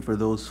thank you for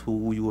those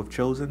who you have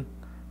chosen,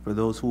 for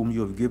those whom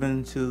you have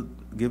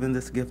given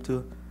this gift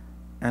to,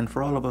 and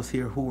for all of us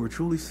here who were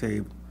truly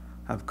saved,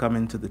 have come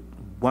into the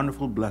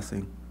wonderful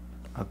blessing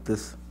of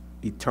this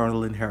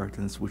eternal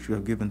inheritance which you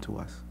have given to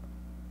us.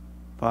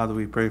 Father,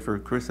 we pray for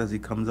Chris as he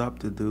comes up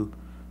to do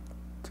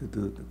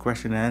the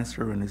question and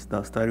answer in his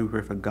study. We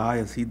pray for Guy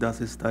as he does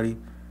his study.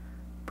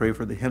 Pray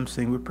for the hymn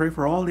sing. We pray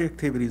for all the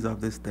activities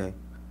of this day.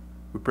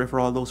 We pray for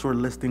all those who are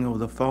listening over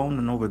the phone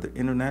and over the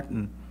internet,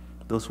 and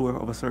those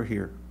of us are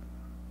here.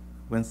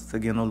 Once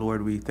again, O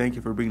Lord, we thank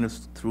you for bringing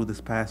us through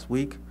this past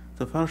week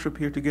to fellowship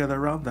here together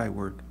around thy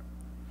word.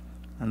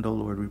 And O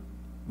Lord,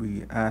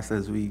 we ask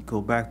as we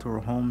go back to our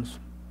homes,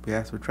 we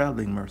ask for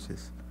traveling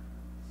mercies.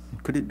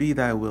 And could it be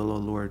thy will, O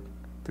Lord,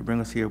 to bring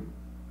us here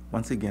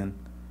once again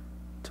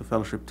to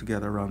fellowship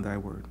together around thy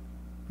word.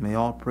 May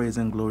all praise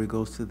and glory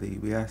goes to thee.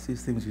 We ask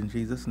these things in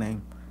Jesus'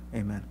 name.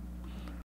 Amen.